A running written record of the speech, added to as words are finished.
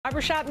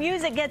Barbershop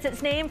music gets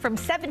its name from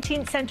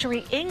 17th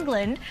century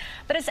England,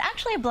 but it's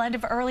actually a blend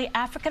of early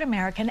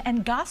African-American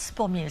and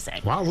gospel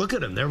music. Wow, look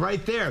at them. They're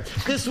right there.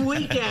 This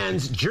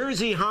weekend's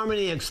Jersey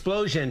Harmony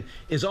Explosion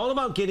is all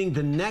about getting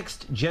the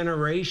next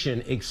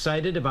generation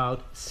excited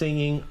about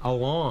singing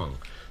along.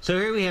 So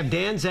here we have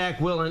Dan, Zach,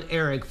 Will, and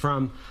Eric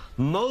from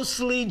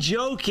Mostly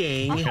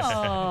Joking.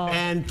 Oh.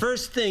 And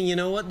first thing, you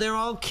know what? They're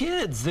all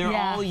kids. They're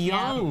all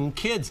young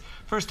kids.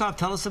 First off,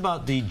 tell us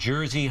about the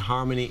Jersey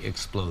Harmony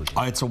Explosion.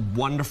 It's a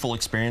wonderful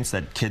experience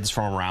that kids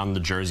from around the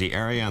Jersey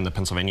area and the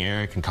Pennsylvania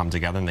area can come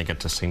together and they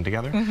get to sing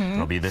together.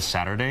 It'll be this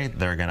Saturday.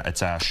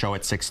 It's a show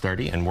at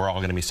 6:30, and we're all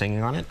going to be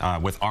singing on it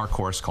with our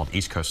course called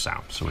East Coast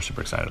Sound. So we're super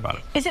excited about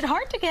it. Is it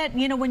hard to get,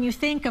 you know, when you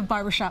think of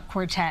Barbershop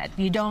Quartet,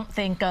 you don't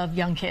think of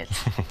young kids?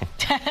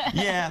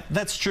 Yeah,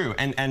 that's true.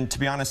 And to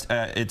be honest,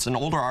 it's an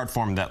older art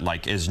form that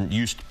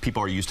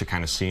people are used to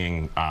kind of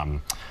seeing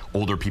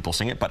older people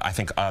sing it, but I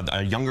think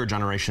a younger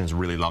generation is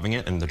really loving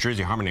it, and the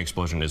Jersey Harmony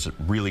Explosion is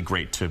really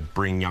great to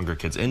bring younger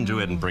kids into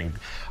it and bring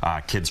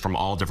kids from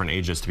all different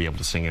ages to be able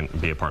to sing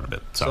and be a part of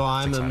it. So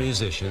I'm a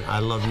musician. I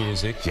love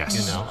music. Yes.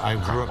 You know, I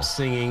grew up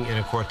singing in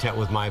a quartet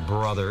with my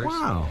brothers.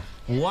 Wow.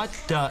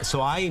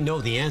 So I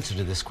know the answer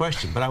to this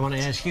question, but I want to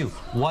ask you,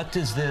 what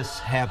does this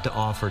have to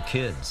offer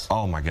kids?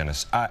 Oh my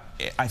goodness. I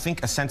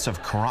think a sense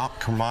of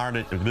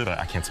camaraderie,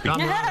 I can't speak.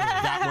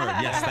 That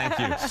word, yes, thank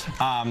you.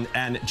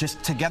 And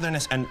just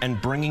togetherness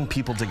and bringing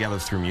people together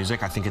through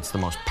music. I think it's the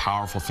most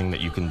powerful thing that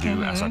you can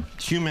do as a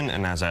human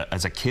and as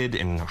a kid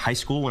in high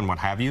school and what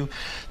have you.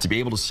 To be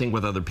able to sing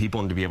with other people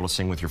and to be able to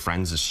sing with your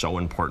friends is so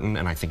important,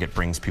 and I think it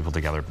brings people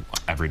together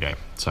every day.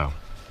 So.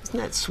 Isn't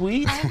that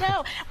sweet? I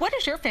know. What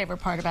is your favorite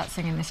part about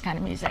singing this kind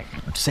of music?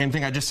 Same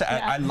thing I just said.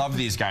 I love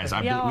these guys.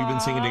 We've been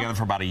singing together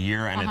for about a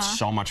year, and it's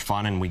so much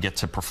fun, and we get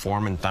to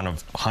perform in front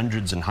of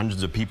hundreds and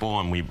hundreds of people,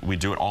 and we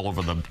do it all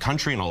over the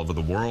country and all over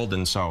the world.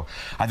 And so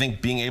I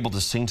think being able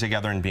to sing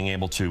together and being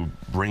able to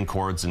bring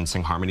chords and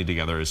sing harmony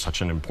together is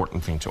such an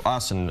important thing to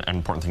us and an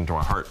important thing to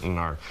our heart and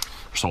our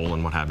soul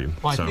and what have you.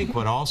 Well, I think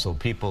what also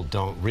people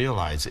don't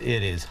realize,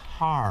 it is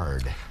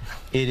hard.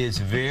 It is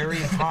very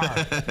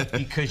hard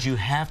because you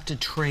have to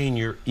train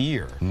your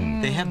ear.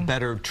 They have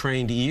better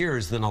trained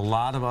ears than a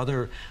lot of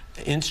other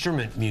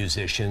instrument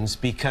musicians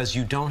because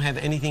you don't have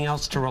anything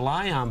else to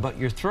rely on but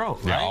your throat,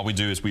 right? Yeah, all we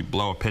do is we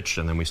blow a pitch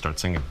and then we start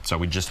singing. So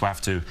we just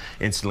have to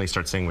instantly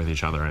start singing with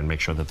each other and make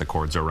sure that the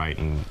chords are right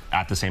and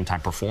at the same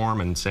time perform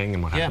and sing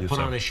and what have you. Yeah, put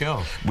on a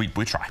show. We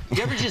try.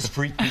 You ever just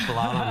freak people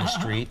out on the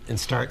street and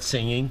start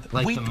singing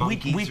like the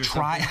Monkees we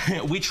try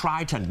we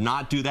try to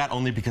not do that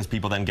only because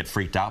people then get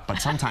freaked out, but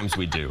sometimes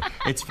we do.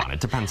 It's fun. It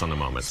depends on the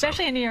moment.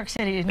 Especially in New York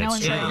City. No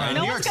one's going to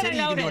notice. New York City,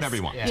 you can do whatever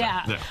you want.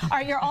 Yeah. All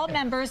right, you're all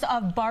members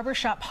of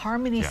Barbershop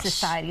Harmony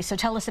Society, so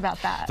tell us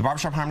about that. The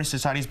Barbershop Harmony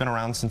Society has been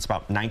around since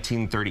about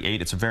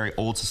 1938. It's a very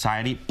old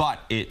society,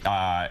 but it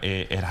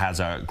has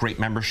a great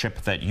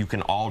membership that you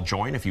can all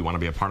join if you want to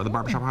be a part of the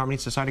Barbershop Harmony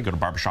Society. Go to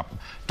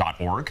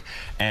barbershop.org,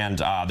 and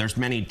there's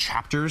many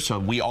chapters. So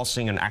we all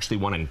sing in actually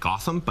one in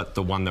Gotham, but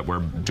the one that we're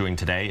doing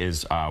today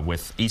is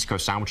with East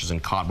Coast Sound, which is in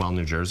Caldwell,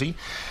 New Jersey.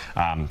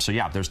 So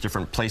yeah, there's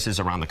different places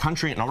around the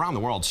country and around the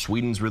world.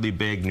 Sweden's really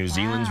big, New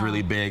Zealand's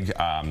really big,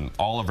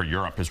 all over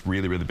Europe is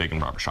really, really big in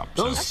barbershop.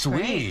 Those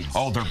Swedes.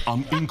 Oh, they're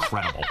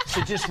incredible.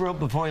 So just real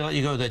before I let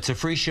you go, that's a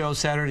free show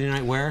Saturday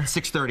night where?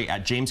 6:30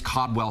 at James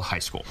Caldwell High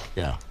School.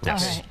 Yeah.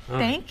 Yes. All right.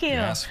 Thank you.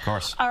 Yes, of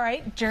course. All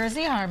right,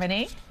 Jersey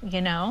Harmony,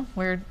 you know,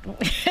 you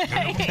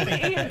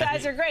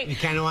guys are great. We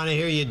kind of want to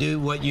hear you do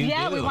what you do.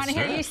 Yeah, we want to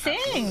hear you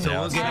sing. So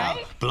we'll get out,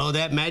 blow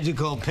that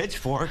magical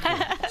pitchfork.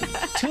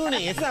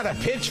 Tuning, it's not a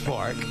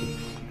pitchfork.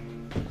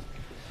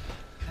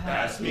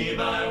 Pass me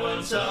by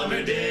one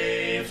summer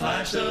day,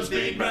 flash those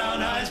big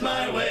brown eyes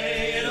my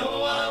way, and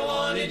oh, I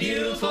wanted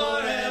you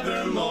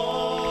forevermore.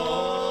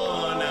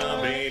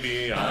 Now,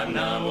 baby, I'm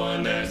not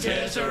one that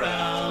gets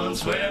around,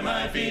 swear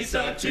my feet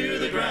stuck to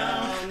the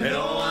ground, and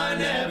oh, I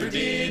never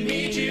did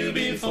meet you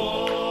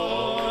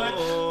before.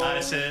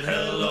 I said,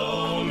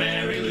 hello,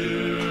 Mary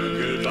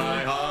Lou,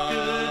 goodbye, heart,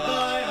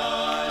 goodbye,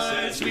 heart. I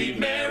said, sweet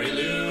Mary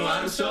Lou,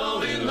 I'm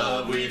so in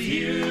love with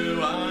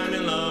you, I'm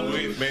in love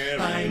with Mary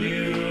Lou. I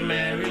knew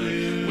Mary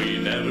Lou,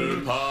 we'd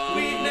never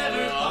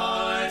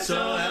part, so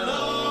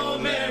hello,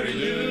 Mary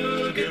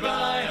Lou,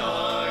 goodbye,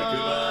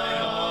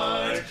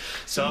 heart.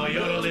 Saw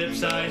your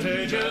lips, I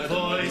heard your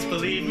voice,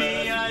 believe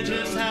me, I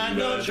just had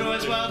no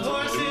choice, wild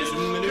horses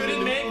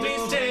couldn't make me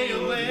stay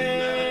away.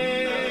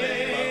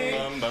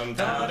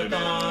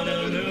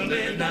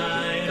 Moonlit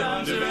night,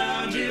 arms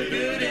around you,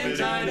 good and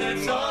tight,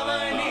 that's all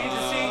I need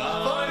to see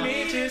for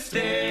me to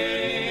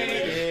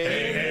stay.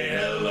 Hey, hey,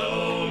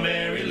 hello,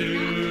 Mary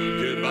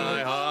Lou,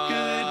 goodbye,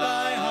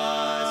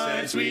 heart,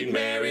 said sweet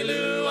Mary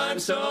Lou, I'm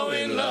so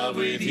in love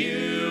with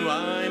you,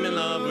 I'm in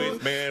love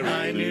with Mary Lou.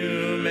 I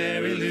knew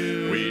Mary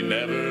Lou, we'd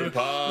never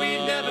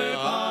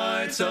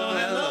part, so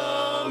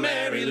hello,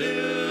 Mary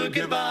Lou,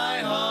 goodbye,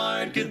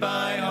 heart,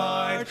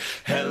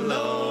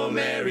 hello.